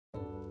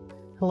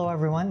Hello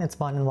everyone, it's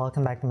Bon and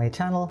welcome back to my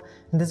channel.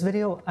 In this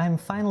video, I'm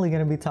finally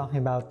going to be talking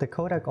about the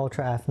Kodak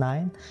Ultra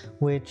F9,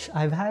 which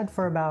I've had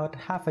for about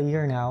half a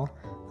year now.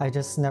 I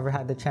just never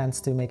had the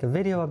chance to make a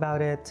video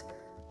about it,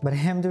 but I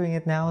am doing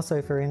it now, so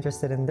if you're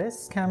interested in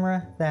this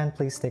camera, then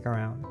please stick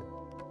around.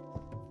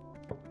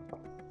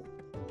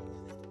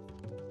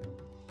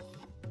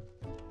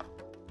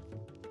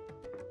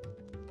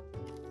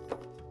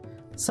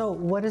 So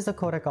what is the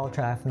Kodak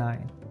Ultra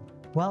F9?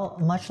 Well,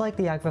 much like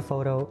the Agfa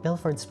Photo,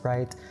 Ilford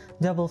Sprite,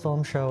 Double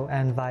Film Show,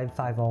 and Vibe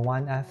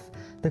 501F,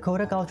 the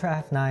Kodak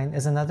Ultra F9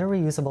 is another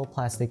reusable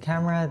plastic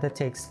camera that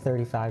takes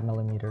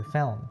 35mm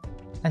film.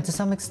 And to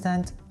some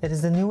extent, it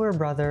is the newer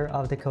brother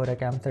of the Kodak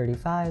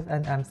M35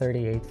 and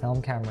M38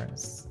 film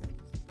cameras.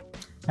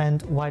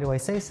 And why do I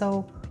say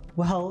so?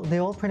 Well, they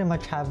all pretty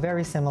much have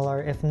very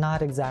similar, if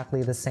not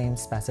exactly the same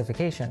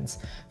specifications.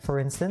 For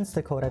instance,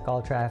 the Kodak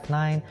Ultra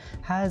F9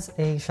 has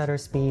a shutter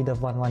speed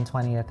of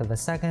 1/120th of a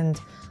second,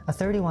 a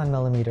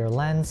 31mm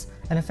lens,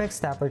 and a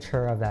fixed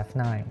aperture of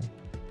f9.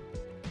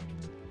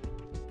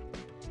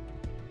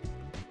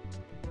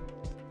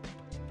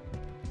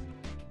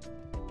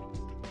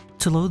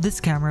 To load this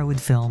camera with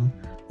film,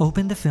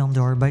 open the film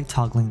door by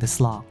toggling this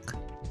lock.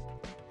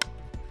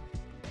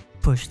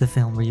 Push the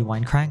film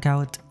rewind crank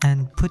out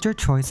and put your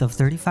choice of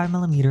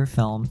 35mm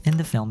film in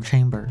the film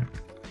chamber.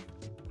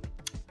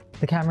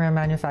 The camera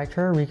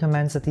manufacturer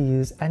recommends that you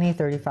use any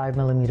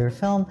 35mm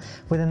film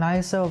with an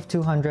ISO of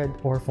 200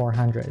 or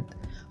 400.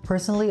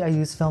 Personally, I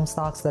use film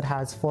stocks that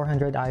has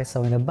 400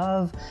 ISO and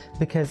above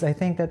because I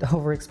think that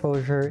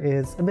overexposure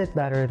is a bit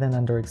better than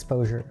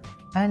underexposure.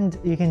 And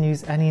you can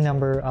use any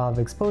number of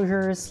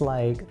exposures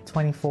like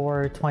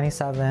 24,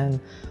 27,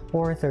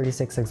 or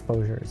 36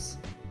 exposures.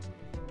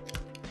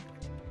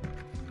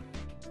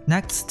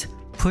 Next,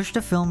 push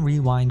the film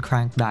rewind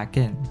crank back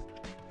in.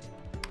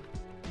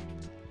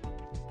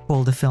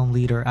 Pull the film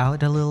leader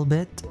out a little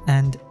bit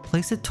and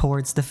place it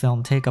towards the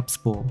film take-up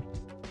spool.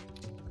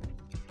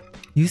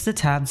 Use the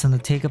tabs on the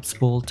take-up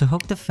spool to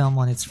hook the film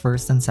on its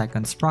first and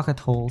second sprocket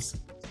holes,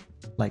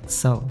 like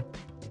so.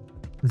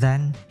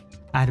 Then,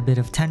 add a bit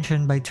of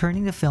tension by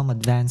turning the film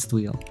advanced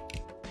wheel.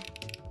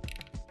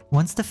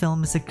 Once the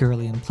film is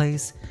securely in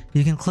place,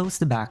 you can close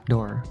the back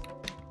door.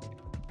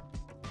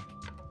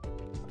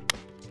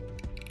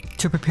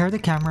 To prepare the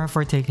camera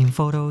for taking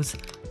photos,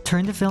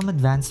 turn the film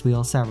advanced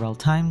wheel several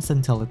times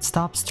until it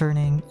stops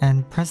turning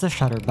and press the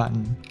shutter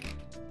button.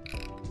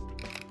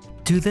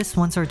 Do this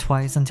once or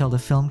twice until the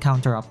film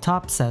counter up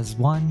top says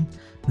 1,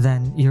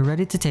 then you're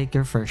ready to take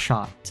your first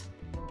shot.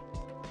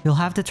 You'll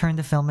have to turn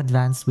the film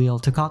advanced wheel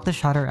to cock the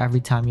shutter every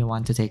time you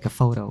want to take a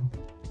photo.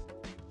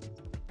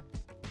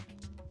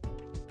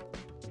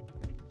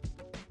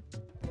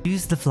 To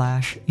use the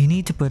flash, you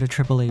need to put a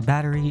AAA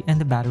battery in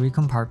the battery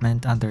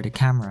compartment under the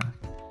camera.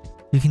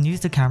 You can use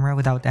the camera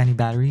without any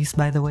batteries,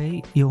 by the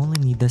way, you only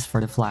need this for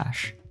the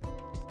flash.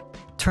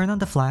 Turn on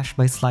the flash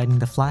by sliding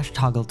the flash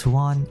toggle to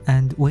on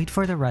and wait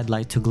for the red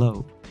light to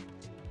glow.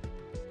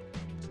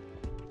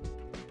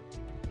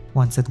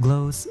 Once it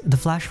glows, the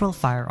flash will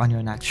fire on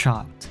your next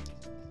shot.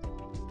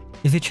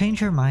 If you change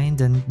your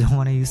mind and don't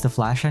want to use the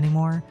flash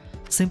anymore,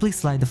 simply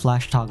slide the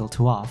flash toggle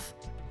to off.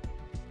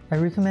 I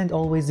recommend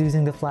always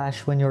using the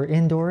flash when you're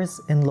indoors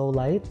in low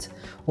light,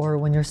 or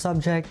when your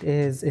subject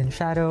is in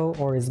shadow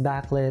or is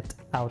backlit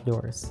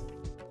outdoors.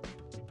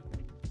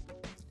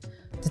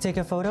 To take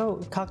a photo,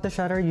 cock the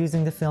shutter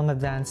using the film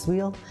advanced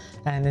wheel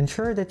and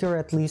ensure that you're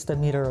at least a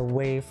meter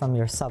away from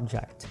your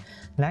subject.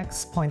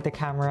 Next, point the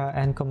camera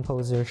and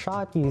compose your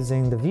shot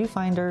using the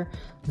viewfinder,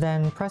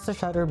 then press the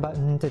shutter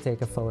button to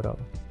take a photo.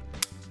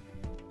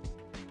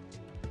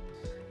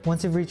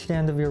 Once you've reached the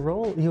end of your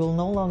roll, you will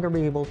no longer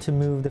be able to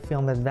move the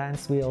film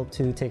advanced wheel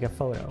to take a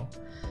photo.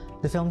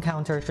 The film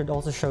counter should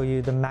also show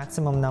you the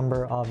maximum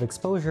number of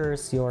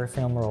exposures your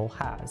film roll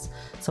has.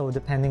 So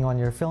depending on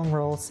your film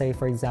roll, say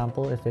for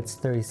example if it's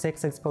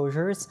 36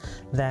 exposures,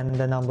 then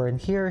the number in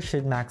here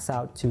should max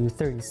out to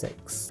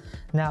 36.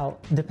 Now,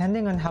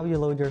 depending on how you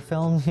load your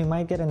film, you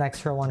might get an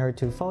extra 1 or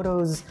 2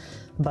 photos,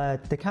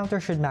 but the counter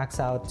should max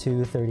out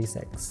to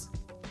 36.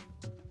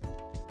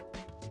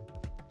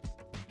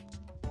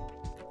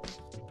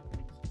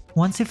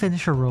 Once you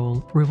finish a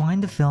roll,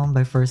 rewind the film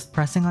by first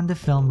pressing on the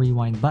film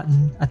rewind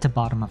button at the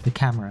bottom of the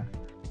camera.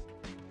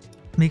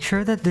 Make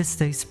sure that this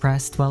stays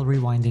pressed while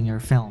rewinding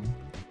your film.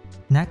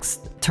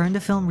 Next, turn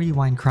the film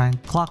rewind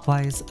crank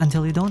clockwise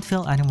until you don't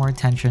feel any more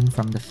tension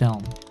from the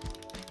film.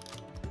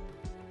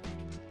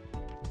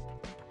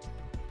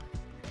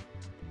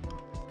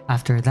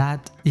 After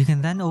that, you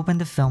can then open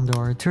the film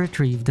door to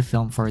retrieve the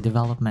film for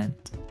development.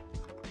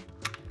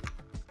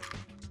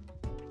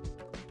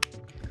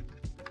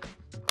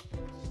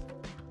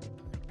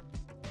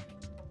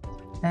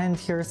 And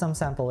here are some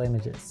sample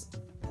images.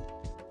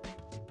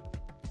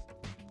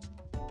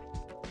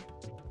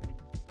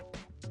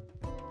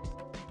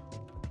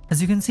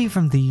 As you can see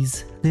from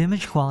these, the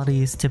image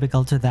quality is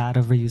typical to that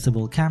of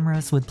reusable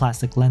cameras with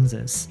plastic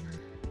lenses.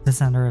 The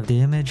center of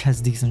the image has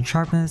decent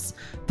sharpness,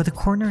 but the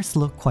corners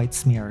look quite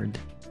smeared.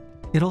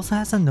 It also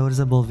has a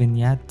noticeable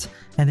vignette,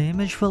 and the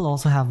image will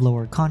also have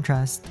lower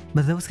contrast,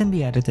 but those can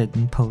be edited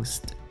in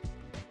post.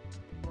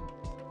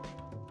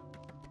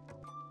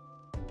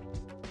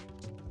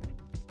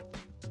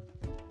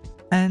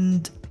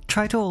 And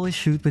try to always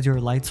shoot with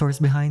your light source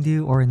behind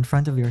you or in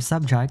front of your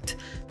subject,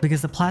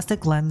 because the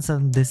plastic lens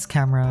on this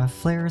camera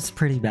flares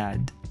pretty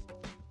bad.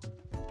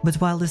 But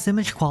while this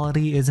image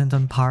quality isn't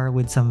on par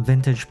with some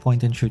vintage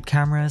point-and-shoot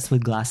cameras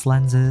with glass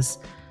lenses,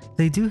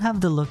 they do have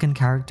the look and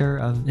character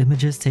of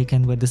images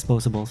taken with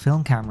disposable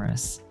film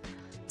cameras.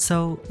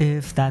 So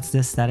if that's the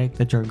aesthetic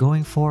that you're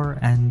going for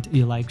and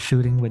you like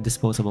shooting with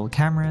disposable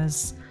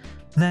cameras,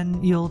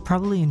 then you'll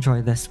probably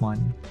enjoy this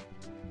one.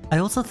 I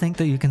also think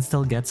that you can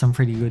still get some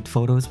pretty good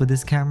photos with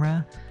this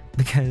camera,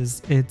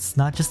 because it's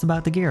not just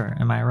about the gear,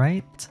 am I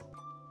right?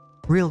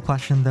 Real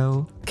question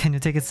though, can you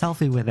take a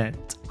selfie with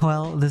it?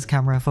 Well, this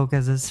camera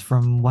focuses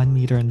from 1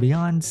 meter and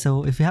beyond,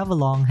 so if you have a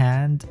long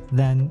hand,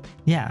 then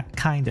yeah,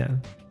 kind of.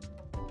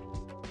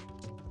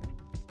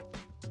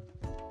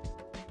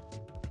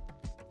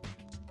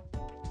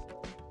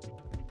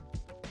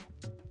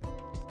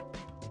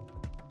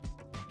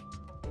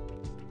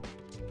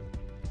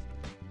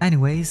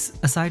 Anyways,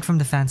 aside from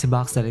the fancy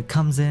box that it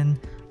comes in,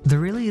 there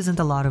really isn't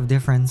a lot of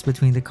difference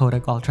between the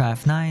Kodak Ultra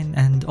F9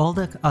 and all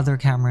the other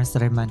cameras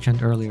that I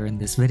mentioned earlier in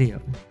this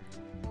video.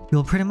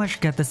 You'll pretty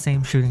much get the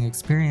same shooting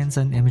experience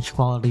and image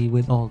quality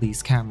with all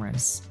these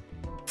cameras.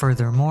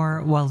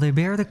 Furthermore, while they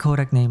bear the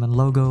Kodak name and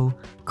logo,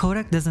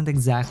 Kodak doesn't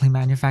exactly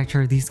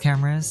manufacture these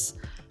cameras.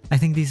 I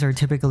think these are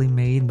typically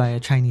made by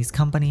a Chinese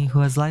company who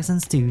has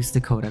licensed to use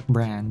the Kodak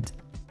brand.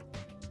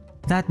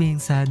 That being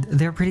said,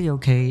 they're pretty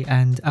okay,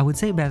 and I would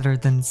say better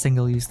than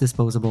single-use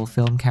disposable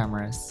film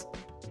cameras.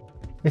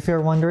 If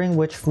you're wondering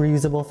which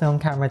reusable film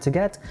camera to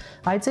get,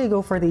 I'd say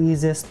go for the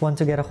easiest one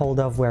to get a hold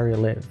of where you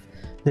live,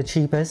 the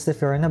cheapest if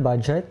you're in a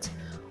budget,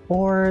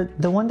 or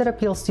the one that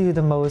appeals to you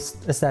the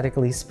most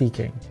aesthetically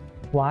speaking.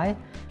 Why?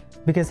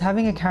 Because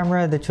having a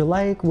camera that you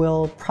like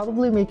will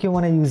probably make you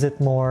want to use it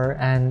more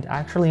and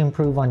actually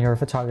improve on your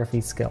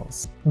photography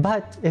skills.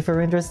 But if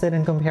you're interested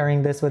in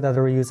comparing this with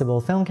other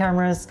reusable film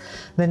cameras,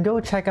 then go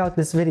check out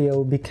this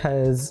video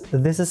because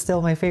this is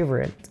still my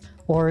favorite.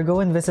 Or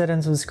go and visit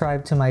and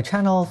subscribe to my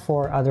channel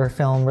for other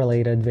film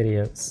related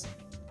videos.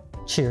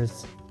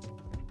 Cheers!